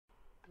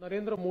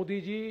नरेंद्र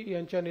मोदीजी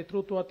यांच्या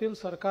नेतृत्वातील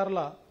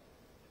सरकारला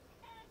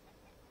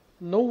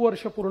 9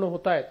 वर्ष पूर्ण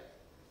होत आहेत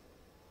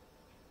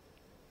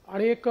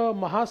आणि एक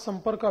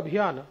महासंपर्क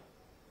अभियान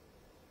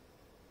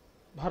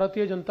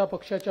भारतीय जनता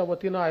पक्षाच्या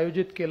वतीने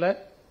आयोजित केले आहे।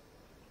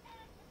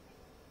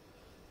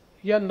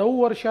 या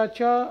 9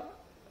 वर्षाच्या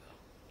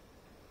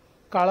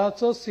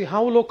काळाचं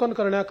सिंहावलोकन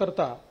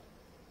करण्याकरता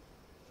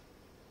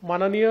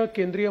माननीय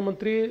केंद्रीय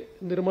मंत्री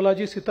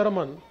निर्मलाजी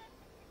सीतारामन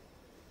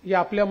या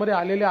आपल्यामध्ये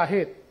आलेले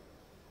आहेत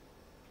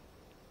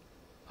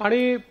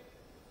आणि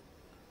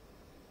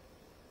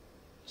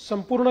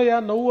संपूर्ण या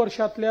 9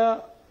 वर्षातल्या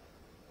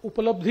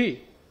उपलब्धी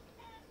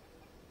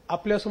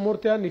आपल्यासमोर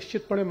त्या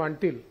निश्चितपणे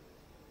मांडतील।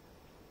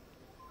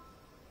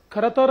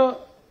 खरं तर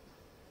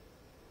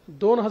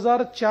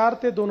 2004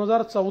 ते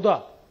 2014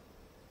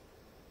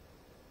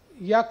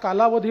 या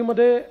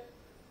कालावधीमध्ये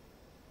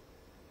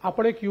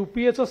आपण एक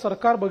यूपीएचं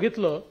सरकार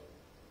बघितलं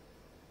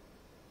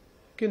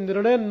की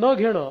निर्णय न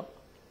घेणं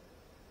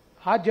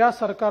हा ज्या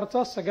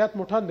सरकारचा सगळ्यात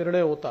मोठा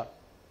निर्णय होता।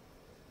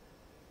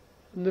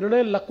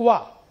 निर्णय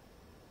लकवा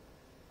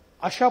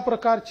अशा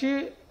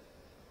प्रकारची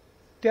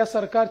त्या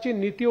सरकारची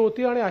नीती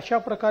होती आणि अशा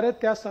प्रकारे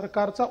त्या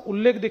सरकारचा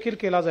उल्लेख देखील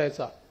केला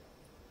जायचा।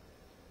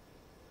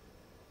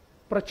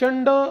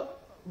 प्रचंड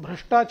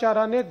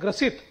भ्रष्टाचाराने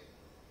ग्रसित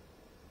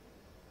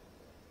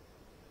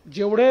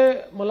जेवढे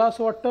मला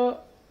असं वाटतं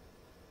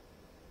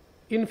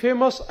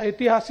इनफेमस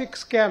ऐतिहासिक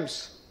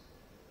स्कॅम्स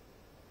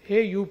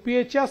हे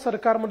यूपीएच्या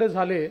सरकारमध्ये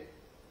झाले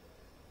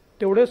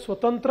तेवढे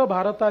स्वतंत्र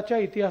भारताच्या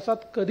इतिहासात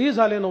कधी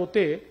झाले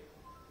नव्हते।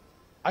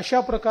 अशा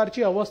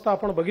प्रकारची अवस्था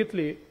आपण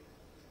बघितली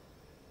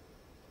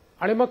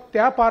आणि मग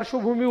त्या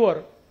पार्श्वभूमीवर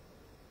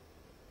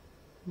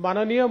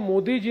माननीय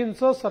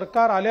मोदीजींचं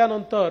सरकार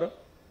आल्यानंतर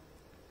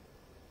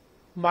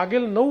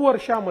मागील 9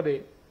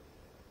 वर्षांमध्ये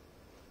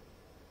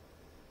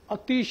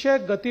अतिशय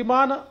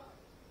गतिमान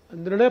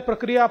निर्णय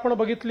प्रक्रिया आपण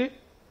बघितली,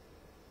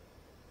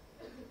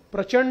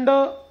 प्रचंड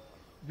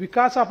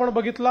विकास आपण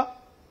बघितला।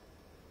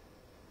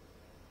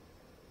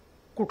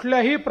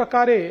 कुठल्याही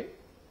प्रकारे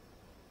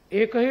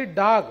एकही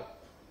डाग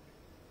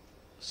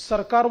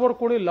सरकारवर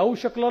कोणी लावू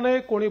शकलं नाही,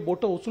 कोणी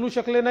बोटं उचलू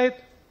शकले नाहीत।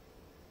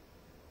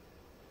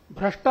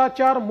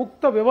 भ्रष्टाचार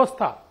मुक्त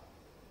व्यवस्था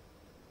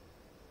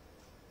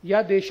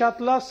या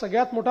देशातला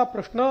सगळ्यात मोठा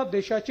प्रश्न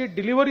देशाची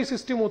डिलिव्हरी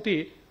सिस्टीम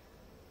होती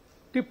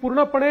ती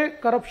पूर्णपणे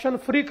करप्शन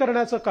फ्री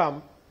करण्याचं काम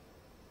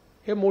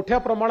हे मोठ्या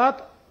प्रमाणात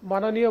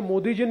माननीय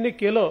मोदीजींनी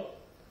केलं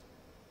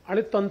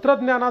आणि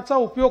तंत्रज्ञानाचा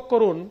उपयोग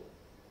करून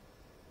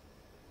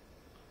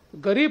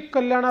गरीब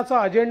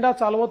कल्याणाचा अजेंडा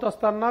चालवत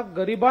असताना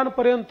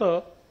गरिबांपर्यंत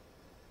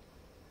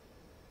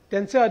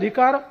त्यांचे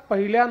अधिकार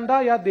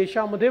पहिल्यांदा या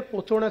देशामध्ये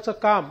पोहोचवण्याचं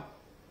काम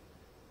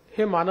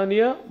हे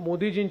माननीय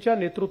मोदीजींच्या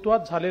नेतृत्वात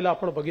झालेलं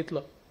आपण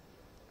बघितलं।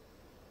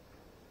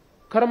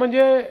 खरं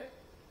म्हणजे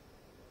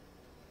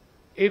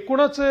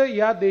एकूणच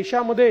या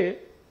देशामध्ये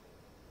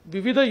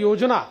विविध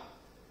योजना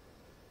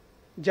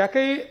ज्या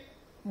काही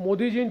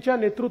मोदीजींच्या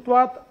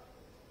नेतृत्वात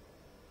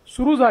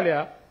सुरू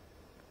झाल्या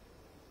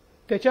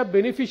त्याच्या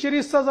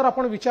बेनिफिशरीजचा जर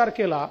आपण विचार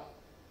केला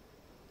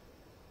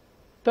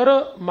तर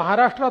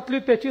महाराष्ट्रातली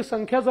त्याची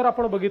संख्या जर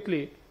आपण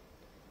बघितली,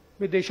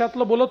 मी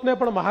देशातलं बोलत नाही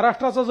पण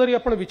महाराष्ट्राचा जरी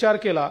आपण विचार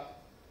केला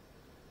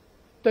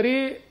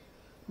तरी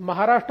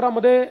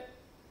महाराष्ट्रामध्ये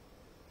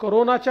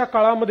कोरोनाच्या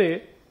काळामध्ये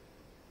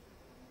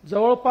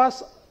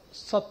जवळपास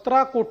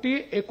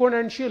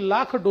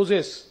 17,79,00,000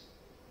 डोजेस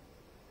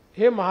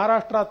हे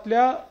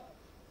महाराष्ट्रातल्या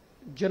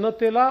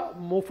जनतेला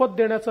मोफत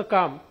देण्याचं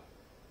काम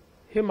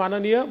हे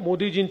माननीय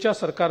मोदीजींच्या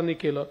सरकारने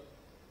केलं।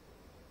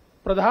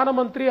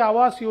 प्रधानमंत्री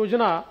आवास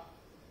योजना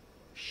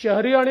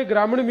शहरी आणि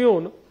ग्रामीण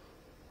मिळून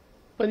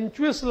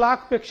 25 लाख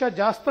पेक्षा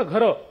जास्त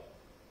घरं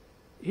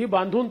ही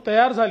बांधून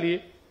तयार झाली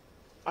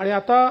आणि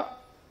आता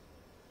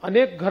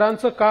अनेक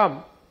घरांचं काम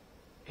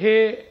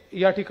हे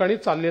या ठिकाणी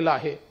चाललेलं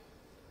आहे।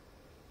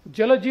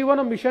 जलजीवन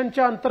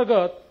मिशनच्या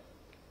अंतर्गत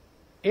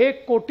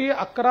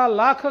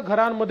 1,11,00,000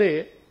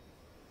 घरांमध्ये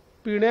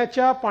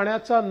पिण्याच्या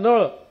पाण्याचा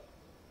नळ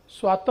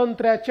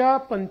स्वातंत्र्याच्या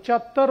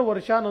 75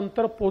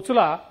 वर्षांनंतर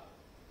पोचला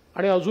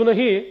आणि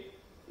अजूनही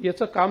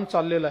याचं काम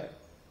चाललेलं आहे।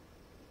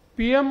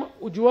 पीएम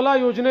उज्ज्वला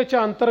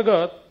योजनेच्या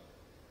अंतर्गत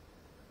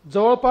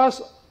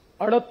जवळपास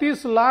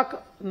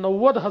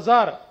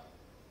 38,90,000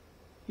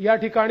 या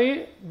ठिकाणी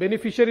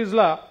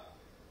बेनिफिशरीजला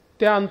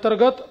त्या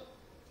अंतर्गत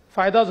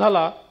फायदा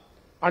झाला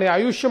आणि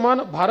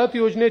आयुष्यमान भारत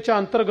योजनेच्या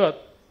अंतर्गत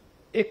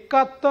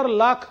 71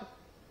 लाख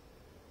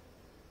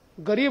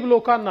गरीब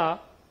लोकांना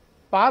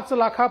 5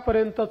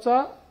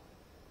 लाखापर्यंतचा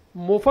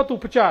मोफत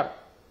उपचार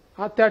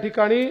हा त्या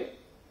ठिकाणी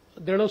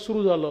देणं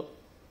सुरू झालं।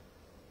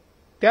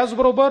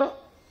 त्याचबरोबर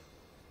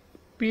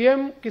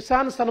पीएम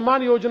किसान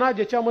सन्मान योजना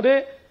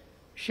ज्याच्यामध्ये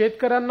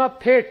शेतकऱ्यांना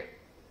थेट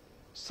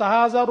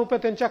 6,000 रुपये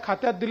त्यांच्या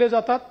खात्यात दिले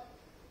जातात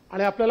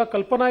आणि आपल्याला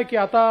कल्पना आहे की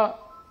आता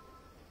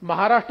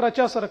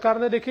महाराष्ट्राच्या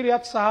सरकारने देखील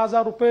यात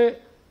 6,000 रुपये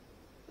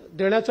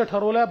देण्याचं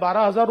ठरवलं आहे।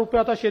 12,000 रुपये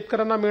आता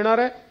शेतकऱ्यांना मिळणार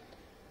आहे।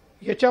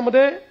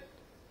 याच्यामध्ये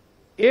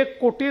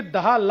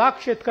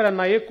 1,10,00,000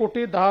 शेतकऱ्यांना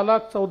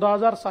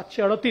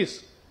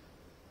 1,10,14,738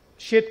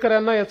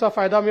 शेतकऱ्यांना याचा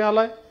फायदा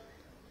मिळाला आहे।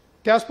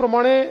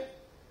 त्याचप्रमाणे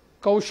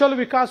कौशल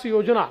विकास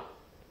योजना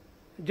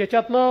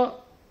ज्याच्यातनं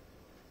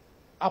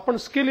आपण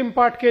स्किल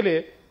इम्पार्ट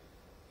केले,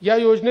 या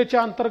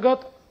योजनेच्या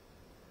अंतर्गत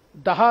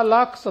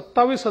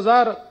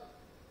 10,27,000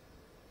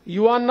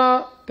 युवांना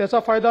त्याचा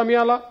फायदा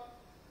मिळाला।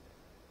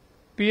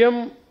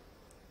 पीएम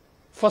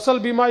फसल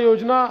बीमा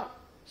योजना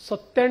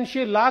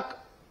 87 लाख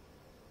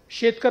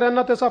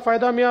शेतकऱ्यांना त्याचा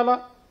फायदा मिळाला।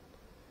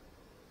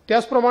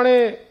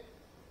 त्याचप्रमाणे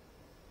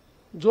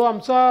जो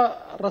आमचा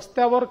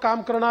रस्त्यावर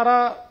काम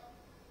करणारा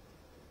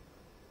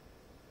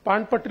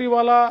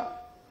पानपट्रीवाला,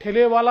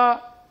 ठेलेवाला,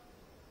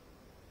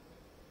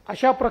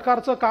 अशा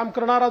प्रकारचं काम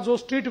करणारा जो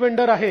स्ट्रीट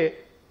वेंडर आहे,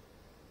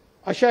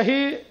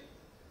 अशाही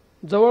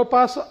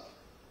जवळपास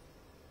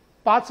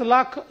 5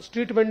 लाख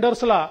स्ट्रीट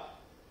वेंडर्सला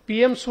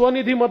पीएम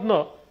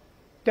स्वनिधीमधनं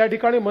त्या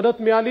ठिकाणी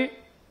मदत मिळाली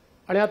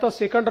आणि आता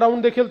सेकंड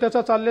राऊंड देखील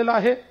त्याचा चाललेला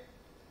आहे।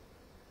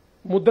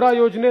 मुद्रा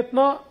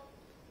योजनेतनं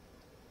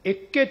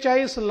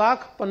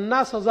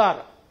 41,50,000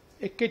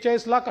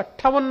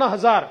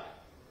 41,58,000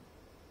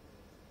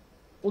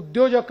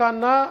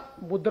 उद्योजकांना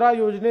मुद्रा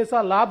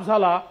योजनेचा लाभ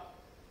झाला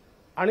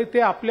आणि ते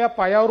आपल्या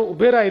पायावर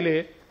उभे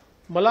राहिले।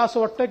 मला असं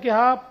वाटतं की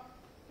हा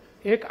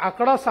एक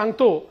आकडा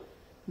सांगतो,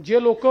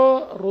 जे लोक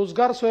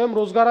रोजगार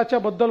स्वयंरोजगाराच्या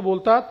बद्दल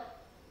बोलतात,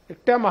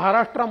 एकट्या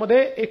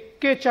महाराष्ट्रामध्ये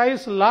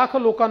 41 लाख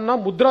लोकांना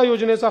मुद्रा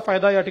योजनेचा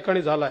फायदा या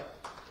ठिकाणी झालाय।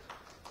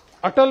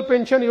 अटल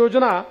पेन्शन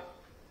योजना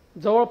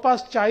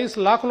जवळपास 40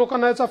 लाख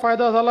लोकांना याचा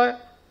फायदा झालाय।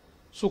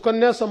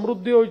 सुकन्या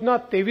समृद्धी योजना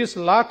 23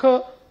 लाख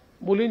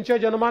मुलींच्या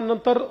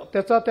जन्मानंतर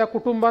त्याचा त्या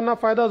कुटुंबांना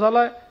फायदा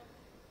झालाय।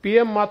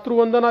 पीएम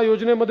मातृवंदना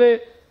योजनेमध्ये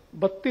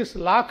 32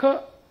 लाख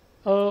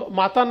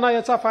मातांना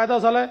याचा फायदा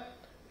झालाय।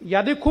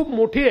 यादी खूप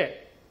मोठी आहे।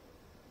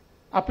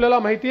 आपल्याला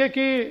माहिती आहे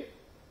की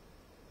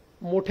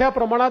मोठ्या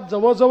प्रमाणात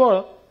जवळजवळ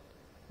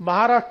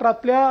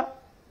महाराष्ट्रातल्या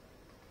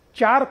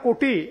 4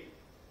 कोटी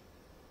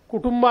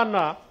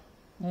कुटुंबांना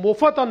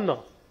मोफत अन्न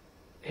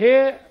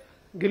हे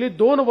गेली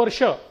 2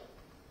 वर्ष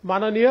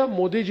माननीय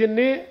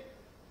मोदीजींनी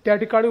त्या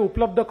ठिकाणी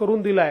उपलब्ध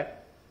करून दिलाय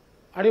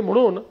आणि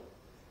म्हणून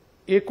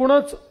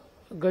एकूणच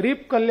गरीब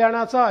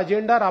कल्याणाचा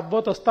अजेंडा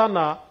राबवत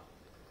असताना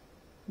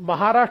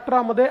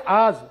महाराष्ट्रामध्ये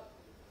आज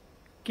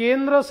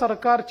केंद्र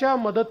सरकारच्या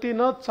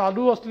मदतीनं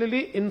चालू असलेली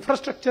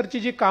इन्फ्रास्ट्रक्चरची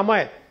जी कामं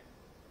आहेत,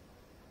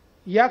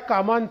 या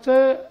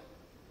कामांचे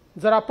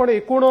जर आपण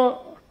एकूण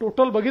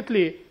टोटल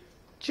बघितली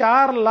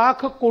 4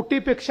 लाख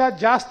कोटीपेक्षा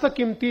जास्त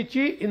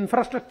किमतीची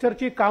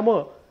इन्फ्रास्ट्रक्चरची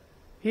कामं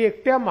ही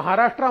एकट्या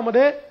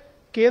महाराष्ट्रामध्ये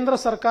केंद्र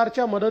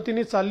सरकारच्या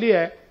मदतीने चालली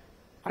आहे।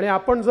 आणि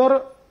आपण जर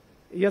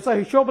याचा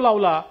हिशोब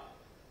लावला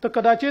तर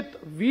कदाचित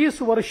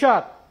 20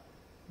 वर्षात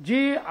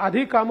जी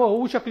आधी कामं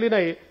होऊ शकली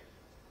नाही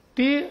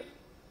ती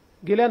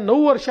गेल्या 9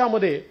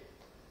 वर्षामध्ये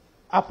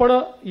आपण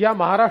या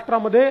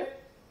महाराष्ट्रामध्ये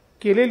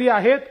केलेली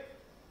आहेत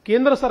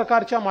केंद्र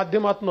सरकारच्या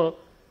माध्यमातून।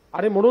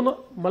 आणि म्हणून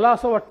मला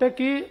असं वाटतं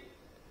की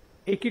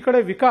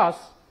एकीकडे विकास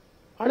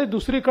आणि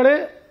दुसरीकडे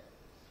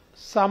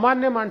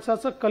सामान्य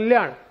माणसाचं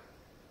कल्याण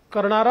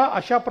करणारा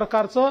अशा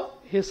प्रकारचं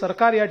हे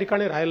सरकार या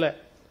ठिकाणी राहिलं आहे।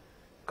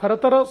 खरं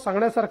तर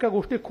सांगण्यासारख्या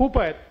गोष्टी खूप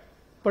आहेत,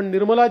 पण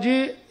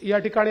निर्मलाजी या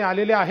ठिकाणी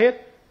आलेले आहेत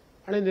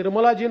आणि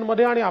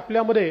निर्मलाजींमध्ये आणि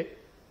आपल्यामध्ये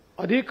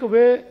अधिक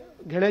वेळ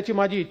घेण्याची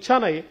माझी इच्छा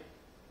नाही,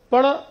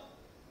 पण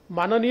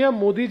माननीय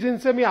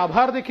मोदीजींचे मी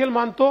आभार देखील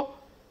मानतो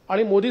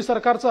आणि मोदी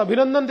सरकारचं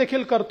अभिनंदन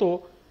देखील करतो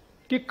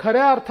की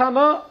खऱ्या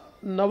अर्थानं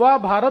नवा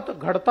भारत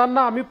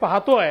घडताना आम्ही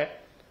पाहतोय।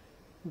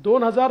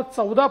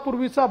 2014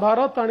 पूर्वीचा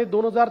भारत आणि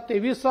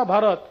 2023चा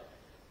भारत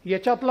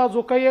याच्यातला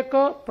जो काही एक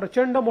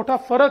प्रचंड मोठा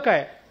फरक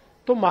आहे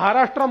तो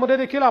महाराष्ट्रामध्ये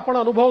देखील आपण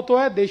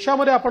अनुभवतोय,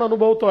 देशामध्ये आपण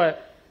अनुभवतोय।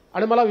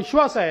 आणि मला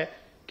विश्वास आहे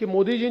की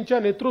मोदीजींच्या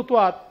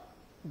नेतृत्वात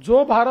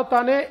जो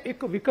भारताने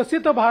एक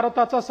विकसित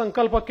भारताचा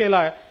संकल्प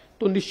केलाय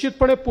तो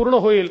निश्चितपणे पूर्ण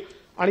होईल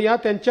आणि या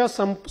त्यांच्या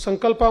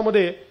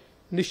संकल्पामध्ये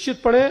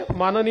निश्चितपणे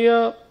माननीय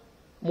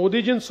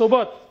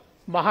मोदीजींसोबत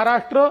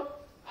महाराष्ट्र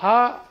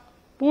हा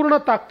पूर्ण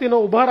ताकदीने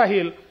उभा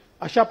राहील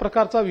अशा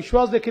प्रकारचा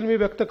विश्वास देखील मी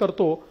व्यक्त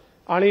करतो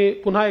आणि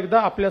पुन्हा एकदा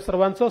आपल्या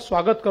सर्वांचं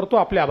स्वागत करतो,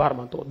 आपले आभार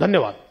मानतो।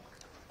 धन्यवाद।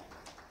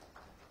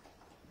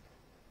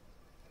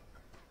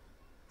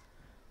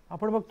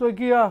 आपण बघतोय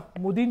की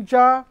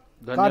मोदींच्या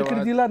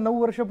कारकिर्दीला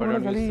 9 वर्ष पूर्ण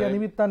झाली। या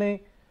निमित्ताने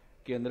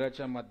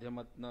केंद्राच्या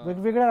माध्यमातून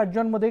वेगवेगळ्या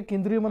राज्यांमध्ये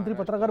केंद्रीय मंत्री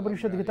पत्रकार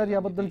परिषद घेतात,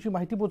 याबद्दलची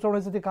माहिती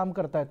पोहोचवण्याचं ते काम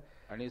करतात।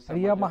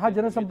 आणि या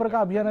महाजनसंपर्क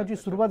अभियानाची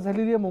सुरुवात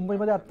झालेली आहे।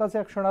 मुंबईमध्ये आत्ताच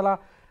या क्षणाला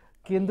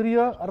केंद्रीय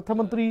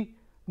अर्थमंत्री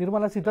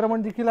निर्मला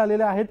सीतारामन देखील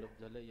आलेल्या आहेत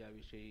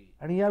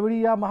आणि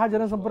यावेळी या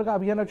महाजनसंपर्क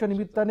अभियानाच्या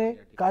निमित्ताने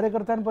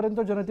कार्यकर्त्यांपर्यंत,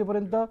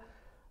 जनतेपर्यंत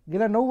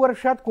गेल्या 9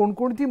 वर्षात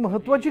कोणकोणती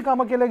महत्त्वाची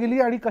कामं केली गेली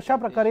आणि कशा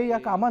प्रकारे या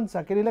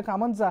कामांचा, केलेल्या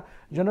कामांचा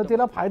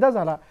जनतेला फायदा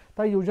झाला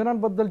त्या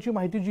योजनांबद्दलची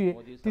माहिती जी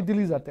आहे ती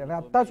दिली जाते। आणि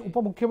आत्ताच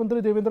उपमुख्यमंत्री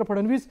देवेंद्र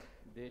फडणवीस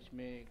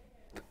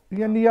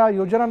यांनी या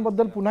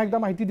योजनांबद्दल पुन्हा एकदा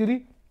माहिती दिली।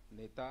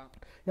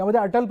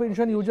 यामध्ये अटल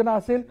पेन्शन योजना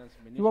असेल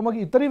किंवा मग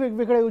इतरही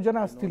वेगवेगळ्या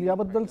योजना असतील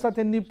याबद्दलचा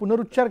त्यांनी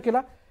पुनरुच्चार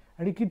केला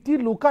आणि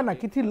किती लोकांना,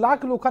 किती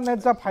लाख लोकांना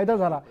याचा फायदा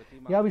झाला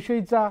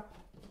याविषयीचा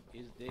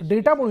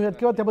डेटा म्हणूयात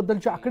किंवा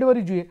त्याबद्दलची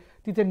आकडेवारी जी आहे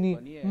ती त्यांनी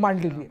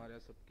मांडलेली आहे। हमारे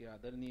सबके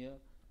आदरणीय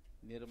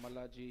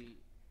निर्मला जी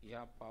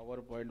यहाँ पावर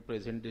पॉइंट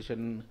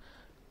प्रेजेंटेशन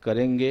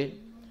करेंगे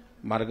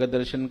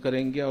मार्गदर्शन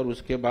करेंगे और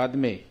उसके बाद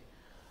में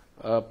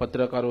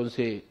पत्रकारों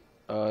से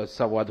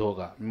संवाद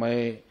होगा।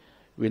 मैं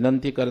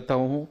विनंती करता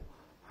हूं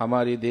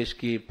हमारी देश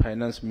की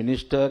finance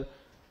minister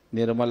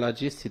Nirmala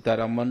ji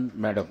Sitharaman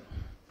madam.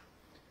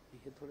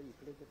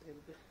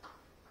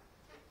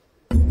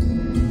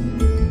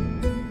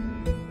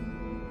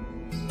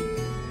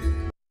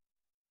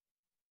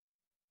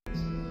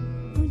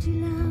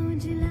 उजला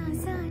उजला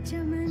सा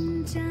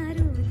चमन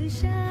चारों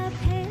दिशा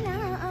फैला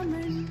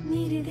अमन,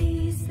 मेरे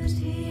देश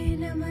तुझे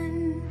नमन,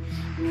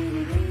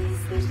 मेरे देश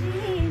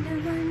तुझे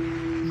नमन।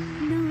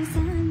 9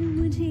 साल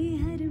मुझे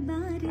हर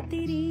बार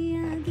तेरे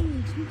आगे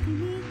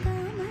झुकने का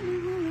मन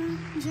हुआ,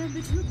 जब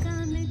झुका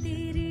मैं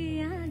तेरे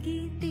आगे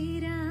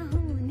तेरा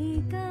होने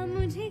का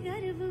मुझे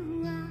गर्व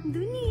हुआ।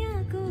 दुनिया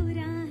को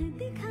राह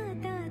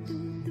दिखाता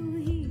तू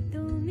ही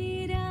तो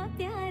मेरा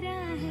प्यारा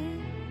है,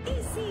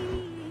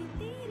 इसीलिए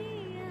तेरे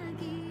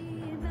आगे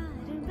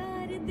बार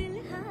बार दिल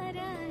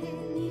हारा है।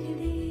 मेरे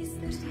देश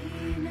तुझे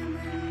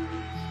नमन,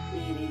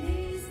 मेरे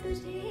देश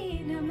तुझे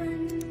नमन।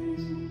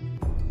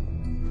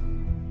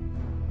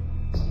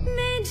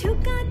 मैं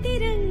झुका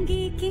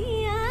तिरंगे के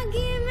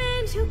आगे,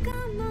 मैं झुका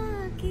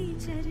माँ के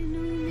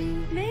चरणों में,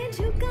 मैं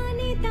झुका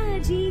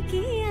नेताजी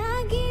के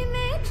आगे,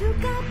 मैं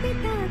झुका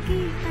पिता के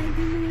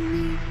कदमों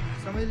में।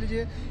 समझ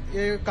लीजिए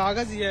ये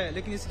कागज ही है,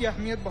 लेकिन इसकी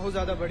अहमियत बहुत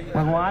ज्यादा बड़ी है।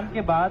 भगवान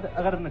के बाद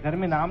अगर घर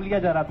में नाम लिया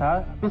जा रहा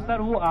था तो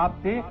सर वो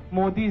आप थे,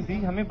 मोदी जी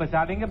हमें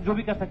बचा लेंगे। अब जो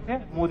भी कर सकते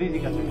हैं मोदी जी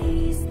कर सकते हैं। मेरे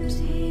देश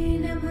तुझे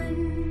नमन,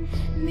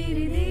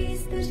 मेरे देश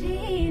तुझे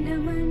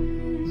नमन,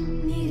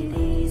 मेरे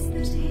देश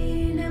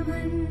तुझे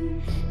नमन,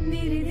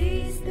 मेरे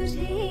देश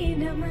तुझे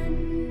नमन।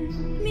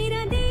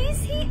 मेरा देश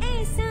ही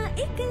ऐसा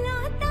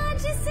इकलौता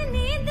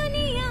जिसने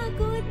दुनिया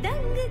को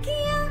दंग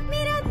किया,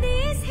 मेरा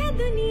देश है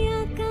दुनिया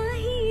का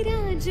हीरा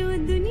जो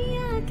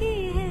दुनिया के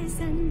है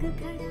संग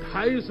खड़ा।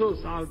 250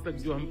 साल तक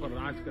जो हम पर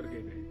राज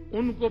करके गए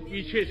उनको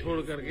पीछे छोड़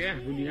करके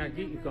दुनिया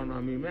की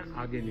इकोनॉमी में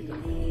आगे निकल।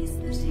 मेरे देश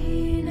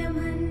तुझे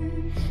नमन,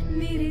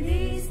 मेरे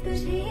देश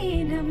तुझे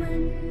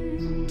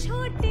नमन।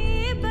 छोटे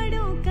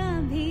बड़ों का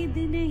भेद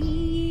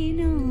नहीं,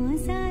 9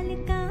 साल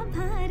का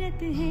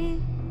भारत है,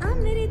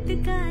 अमृत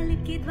काल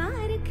के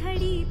द्वार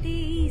खड़ी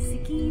 23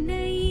 की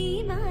नई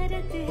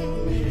इमारत है।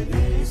 मेरे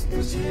देश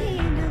तुझे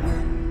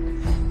नमन,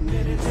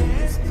 मेरे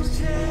देश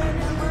तुझे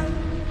नमन,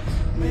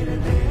 मेरे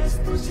देश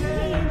तुझे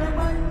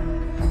नमन,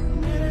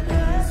 मेरे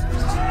देश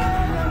तुझे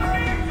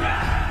नमन।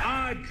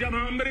 आज जब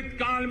हम अमृत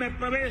काल में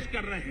प्रवेश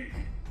कर रहे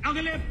हैं,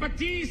 अगले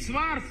 25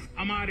 वर्ष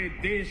हमारे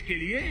देश के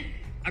लिए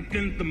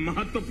अत्यंत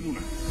महत्वपूर्ण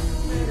है।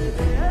 मेरे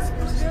देश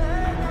तुझे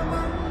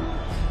नमन,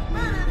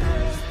 मेरे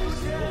देश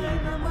तुझे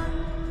नमन,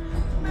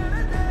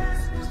 मेरे देश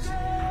तुझे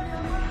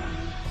नमन,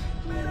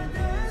 मेरे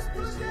देश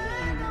तुझे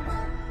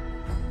नमन।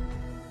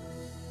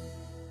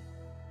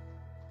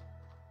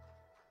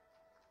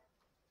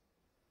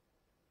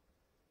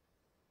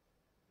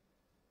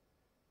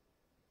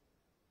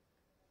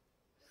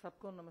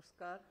 सबको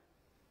नमस्कार।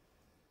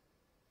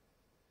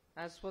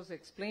 As was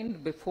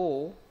explained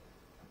before,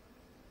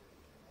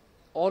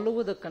 all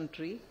over the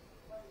country,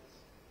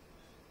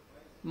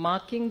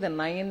 marking the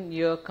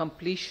 9-year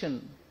completion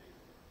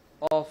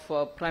of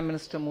Prime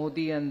Minister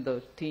Modi and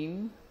the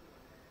team,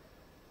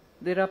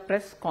 there are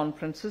press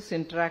conferences,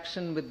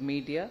 interaction with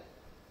media,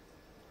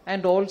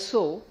 and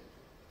also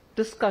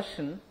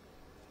discussion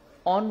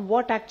on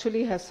what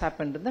actually has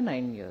happened in the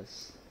 9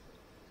 years.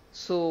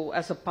 So,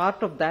 as a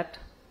part of that,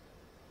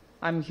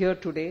 I'm here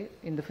today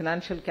in the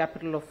financial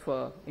capital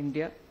of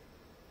India,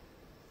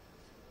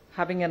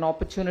 having an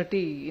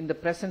opportunity in the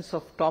presence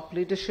of top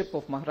leadership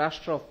of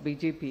Maharashtra of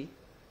BJP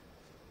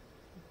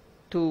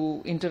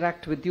to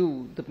interact with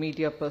you, the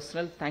media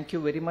personnel. Thank you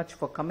very much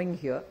for coming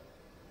here.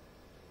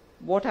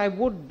 What I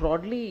would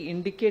broadly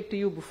indicate to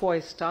you before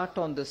I start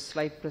on this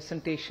slide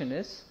presentation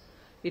is,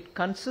 it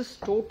consists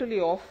totally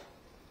of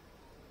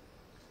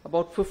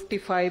about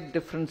 55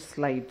 different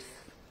slides.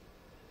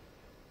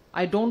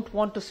 I don't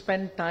want to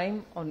spend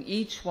time on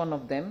each one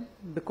of them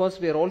because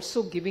we are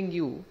also giving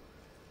you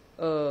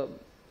a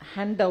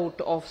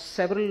handout of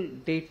several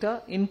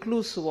data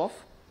inclusive of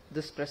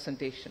this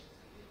presentation.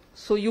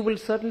 So you will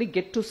certainly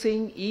get to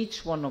seeing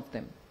each one of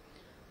them.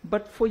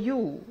 But for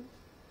you,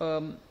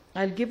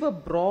 I'll give a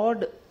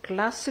broad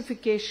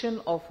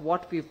classification of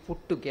what we've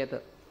put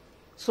together.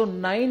 So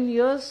 9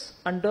 years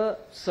under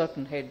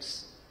certain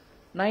heads,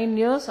 9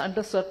 years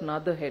under certain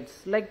other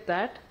heads. Like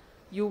that,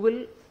 you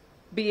will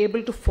be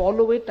able to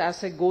follow it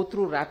as I go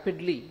through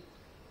rapidly,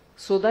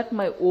 so that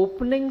my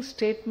opening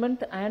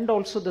statement and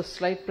also the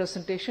slide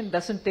presentation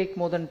doesn't take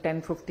more than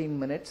 10-15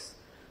 minutes.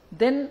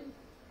 Then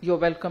you're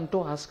welcome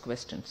to ask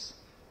questions.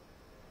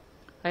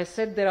 I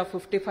said there are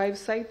 55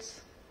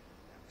 sites.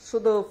 So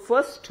the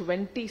first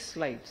 20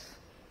 slides,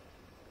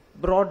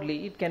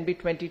 broadly, it can be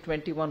 20,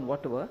 21,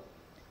 whatever.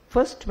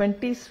 First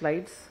 20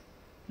 slides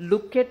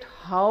look at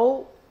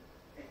how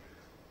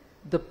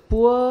the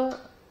poor,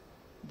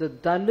 the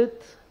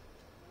Dalit,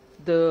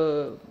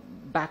 the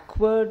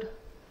backward,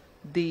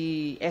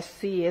 the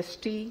SC,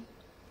 ST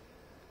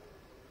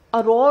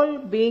are all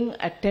being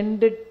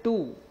attended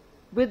to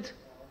with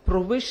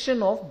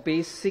provision of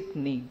basic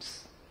needs.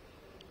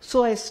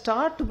 So I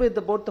start with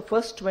about the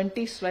first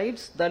 20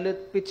 slides, Dalit,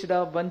 Pichda,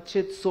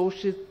 Vanchit,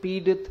 Soshit,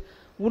 Pidit,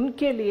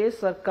 उनके लिए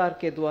सरकार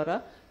के द्वारा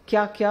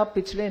क्या क्या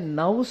पिछले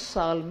 9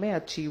 साल में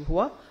achieve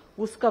हुआ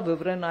उसका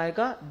विवरण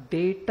आएगा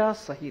डेटा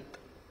सहित.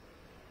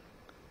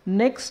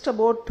 Next,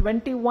 about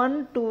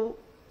 21 to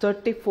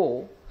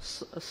 34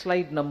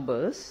 slide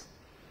numbers,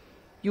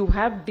 you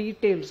have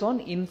details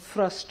on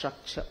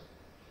infrastructure.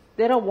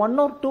 There are 1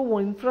 or 2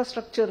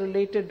 infrastructure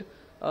related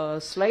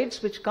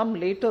slides which come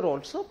later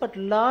also, but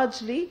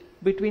largely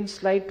between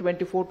slide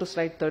 24 to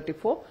slide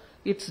 34,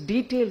 it's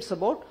details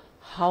about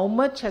how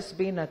much has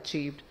been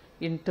achieved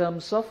in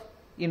terms of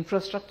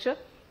infrastructure.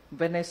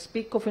 When I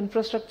speak of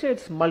infrastructure,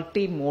 it's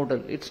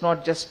multimodal. It's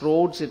not just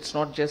roads, it's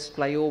not just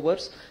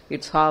flyovers,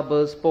 it's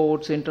harbors,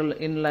 ports,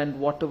 inland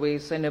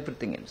waterways and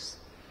everything else.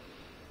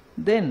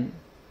 Then,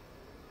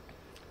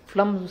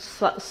 from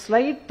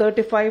slide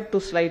 35 to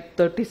slide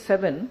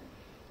 37,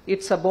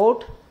 it's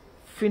about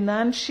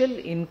financial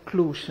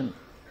inclusion.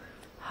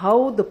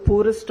 How the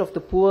poorest of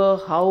the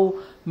poor, how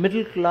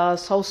middle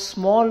class, how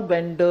small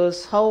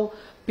vendors, how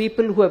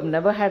people who have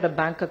never had a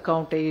bank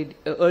account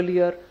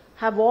earlier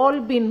have all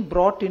been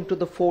brought into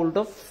the fold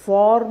of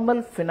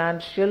formal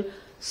financial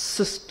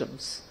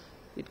systems.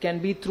 It can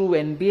be through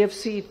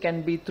NBFC, it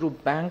can be through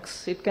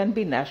banks, it can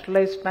be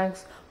nationalized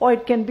banks, or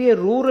it can be a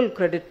rural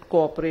credit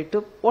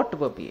cooperative,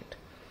 whatever be it.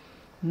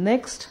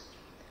 Next,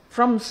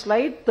 from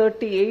slide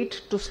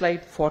 38 to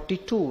slide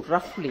 42,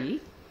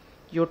 roughly,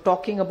 you're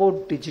talking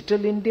about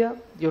digital India,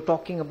 you're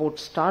talking about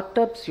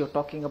startups, you're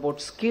talking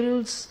about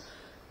skills,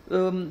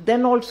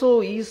 then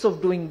also ease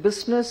of doing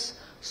business.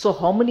 So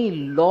how many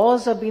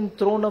laws have been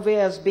thrown away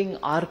as being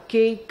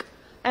archaic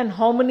and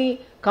how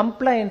many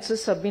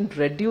compliances have been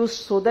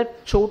reduced so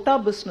that chota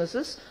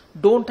businesses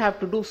don't have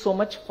to do so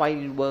much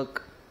file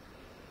work.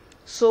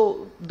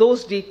 So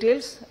those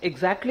details,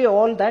 exactly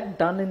all that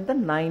done in the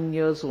 9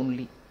 years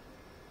only.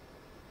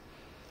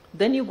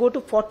 Then you go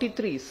to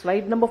 43,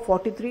 slide number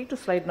 43 to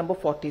slide number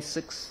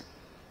 46.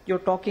 You're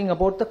talking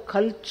about the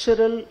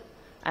cultural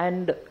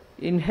and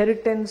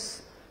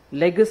inheritance,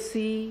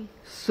 legacy,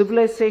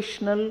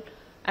 civilizational,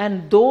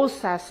 and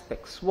those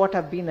aspects, what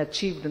have been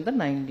achieved in the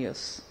 9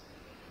 years.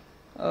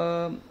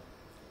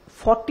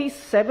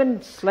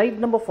 47, slide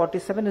number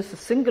 47 is a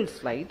single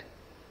slide,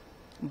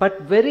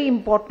 but very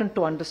important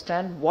to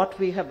understand what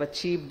we have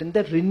achieved in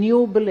the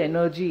renewable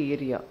energy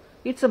area.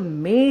 It's a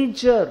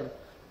major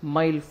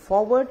mile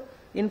forward.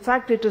 In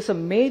fact, it is a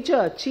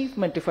major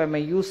achievement, if I may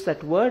use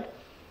that word.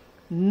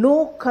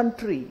 No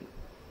country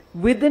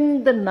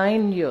within the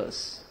 9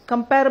 years,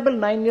 comparable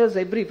 9 years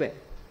everywhere,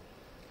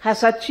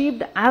 has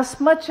achieved as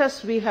much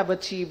as we have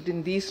achieved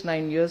in these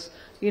 9 years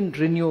in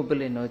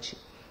renewable energy.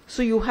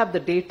 So you have the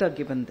data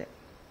given there.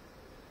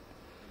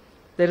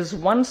 There is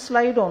one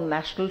slide on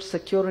national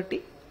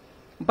security,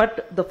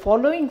 but the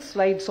following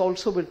slides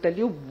also will tell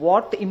you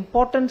what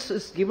importance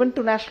is given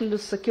to national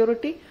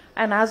security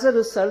and as a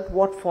result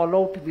what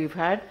fallout we've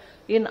had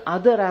in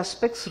other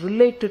aspects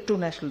related to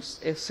national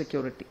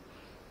security.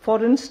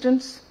 For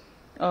instance,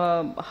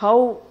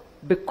 how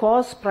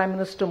because Prime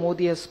Minister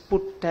Modi has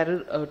put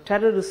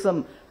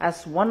terrorism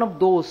as one of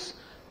those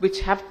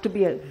which have to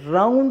be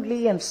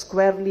roundly and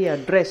squarely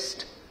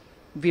addressed,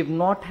 we've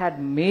not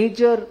had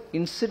major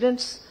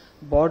incidents,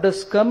 border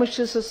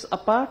skirmishes is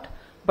apart,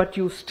 but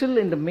you still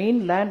in the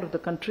mainland of the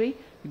country,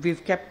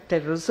 we've kept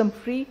terrorism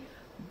free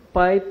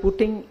by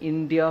putting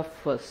India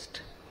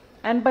first.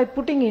 And by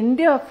putting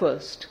India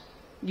first,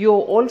 you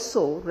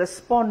also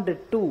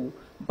responded to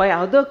by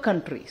other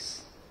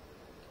countries,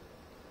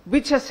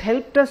 which has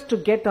helped us to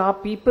get our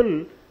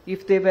people,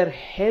 if they were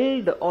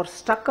held or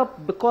stuck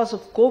up because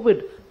of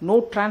COVID,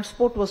 no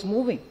transport was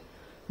moving,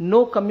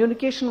 no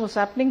communication was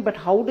happening, but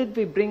how did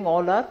we bring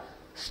all our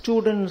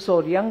students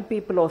or young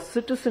people or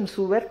citizens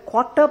who were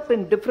caught up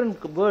in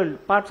different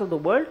parts of the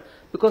world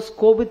because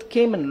COVID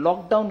came and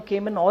lockdown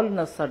came in all in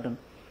a sudden.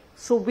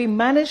 So we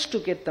managed to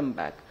get them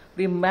back.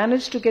 We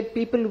managed to get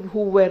people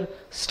who were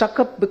stuck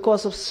up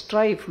because of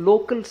strife,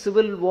 local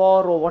civil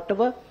war or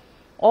whatever,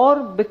 or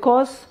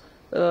because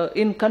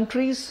in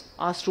countries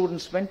our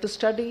students went to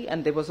study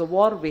and there was a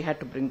war, we had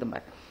to bring them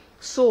back.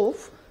 So,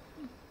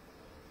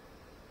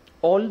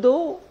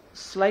 although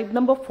slide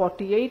number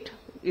 48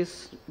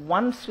 is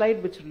one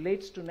slide which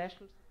relates to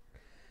national.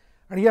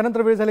 आणि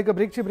यानंतर वेळ झाली का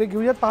ब्रेकची break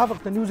घेऊयात. पहा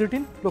फक्त news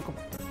 18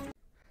 Lokmat.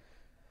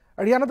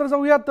 आणि यानंतर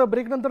जाऊयात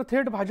ब्रेक नंतर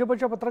थेट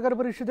भाजपच्या पत्रकार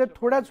परिषदेत.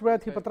 थोड्याच वेळात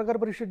ही पत्रकार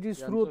परिषद जी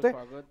सुरू होते.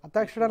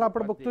 आता क्षणाला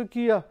आपण बघतोय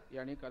की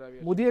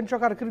मोदी यांच्या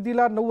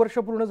कारकिर्दीला 9 वर्ष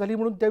पूर्ण झाली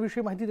म्हणून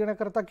त्याविषयी माहिती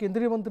देण्याकरता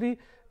केंद्रीय मंत्री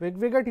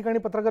वेगवेगळ्या ठिकाणी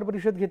पत्रकार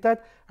परिषद घेत आहेत.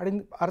 आणि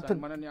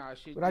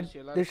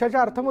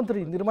देशाच्या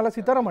अर्थमंत्री निर्मला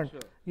सीतारामन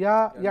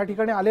या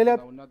ठिकाणी आलेल्या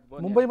आहेत,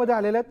 मुंबईमध्ये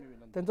आलेल्या आहेत.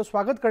 त्यांचं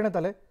स्वागत करण्यात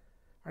आलंय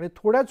आणि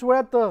थोड्याच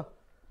वेळात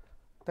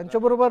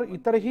त्यांच्याबरोबर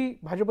इतरही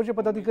भाजपचे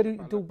पदाधिकारी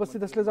इथे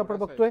उपस्थित असल्याचं आपण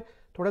बघतोय.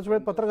 थोड्याच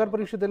वेळात पत्रकार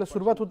परिषदेला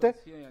सुरुवात होते.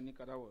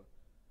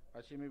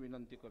 अशी मी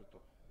विनंती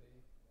करतो.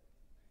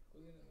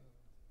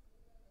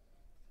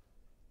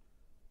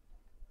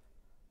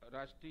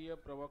 राष्ट्रीय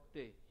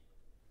प्रवक्ते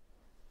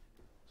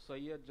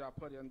सय्यद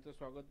जाफर यांचं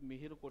स्वागत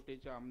मिहीर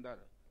कोटेचे आमदार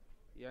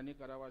यांनी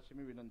करावं अशी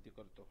मी विनंती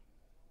करतो.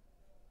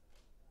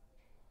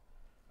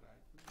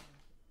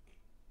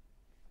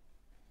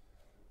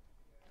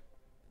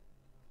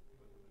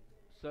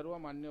 सर्व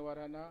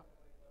मान्यवरांना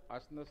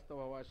आसनस्थ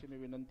व्हावं अशी मी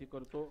विनंती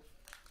करतो.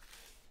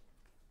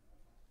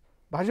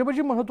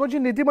 भाजपची महत्वाची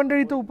नेते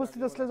मंडळी इथं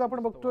उपस्थित असल्याचं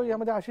आपण बघतोय.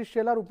 यामध्ये आशिष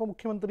शेलार,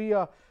 उपमुख्यमंत्री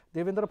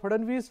देवेंद्र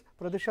फडणवीस,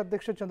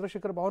 प्रदेशाध्यक्ष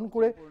चंद्रशेखर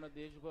बावनकुळे,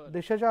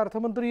 देशाच्या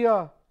अर्थमंत्री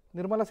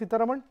निर्मला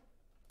सीतारामन.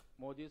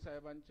 मोदी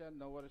साहेबांच्या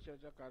 9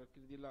 वर्षाच्या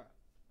कारकिर्दीला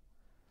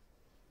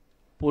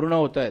पूर्ण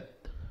होत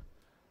आहेत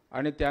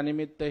आणि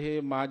त्यानिमित्त हे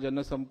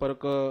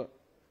महाजनसंपर्क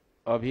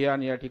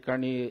अभियान या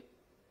ठिकाणी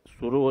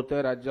सुरू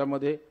होतं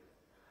राज्यामध्ये.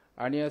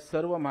 आणि या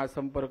सर्व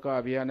महासंपर्क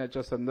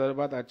अभियानाच्या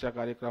संदर्भात आजच्या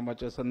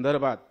कार्यक्रमाच्या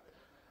संदर्भात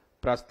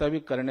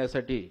प्रास्ताविक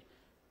करण्यासाठी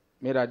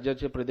मी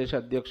राज्याचे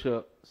प्रदेशाध्यक्ष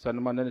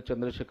सन्माननीय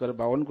चंद्रशेखर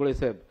बावनकुळे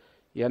साहेब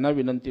यांना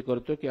विनंती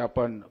करतो की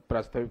आपण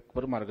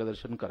प्रास्ताविकवर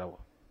मार्गदर्शन करावं.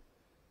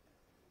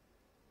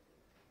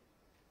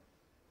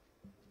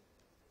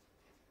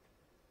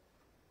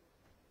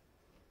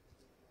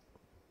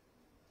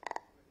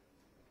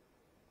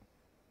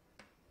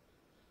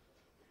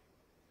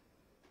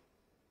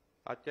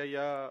 आजच्या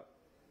या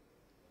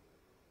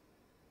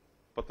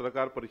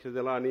पत्रकार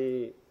परिषदेला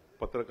आणि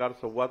पत्रकार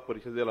संवाद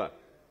परिषदेला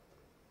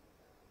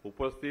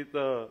उपस्थित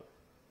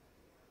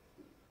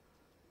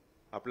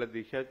आपल्या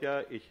देशाच्या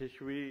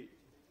यशस्वी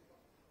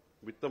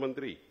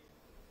वित्तमंत्री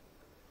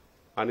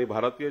आणि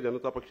भारतीय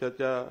जनता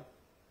पक्षाच्या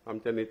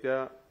आमच्या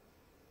नेत्या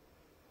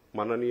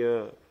माननीय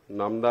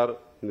नामदार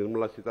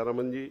निर्मला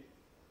सीतारामनजी,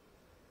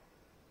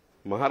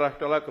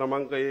 महाराष्ट्राला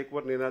क्रमांक 1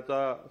 वर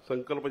नेण्याचा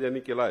संकल्प ज्यांनी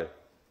केला आहे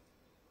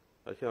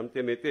असे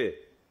आमचे नेते,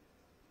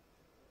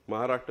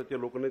 महाराष्ट्राचे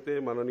लोकनेते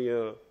माननीय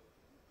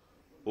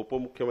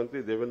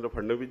उपमुख्यमंत्री देवेंद्र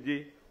फडणवीसजी,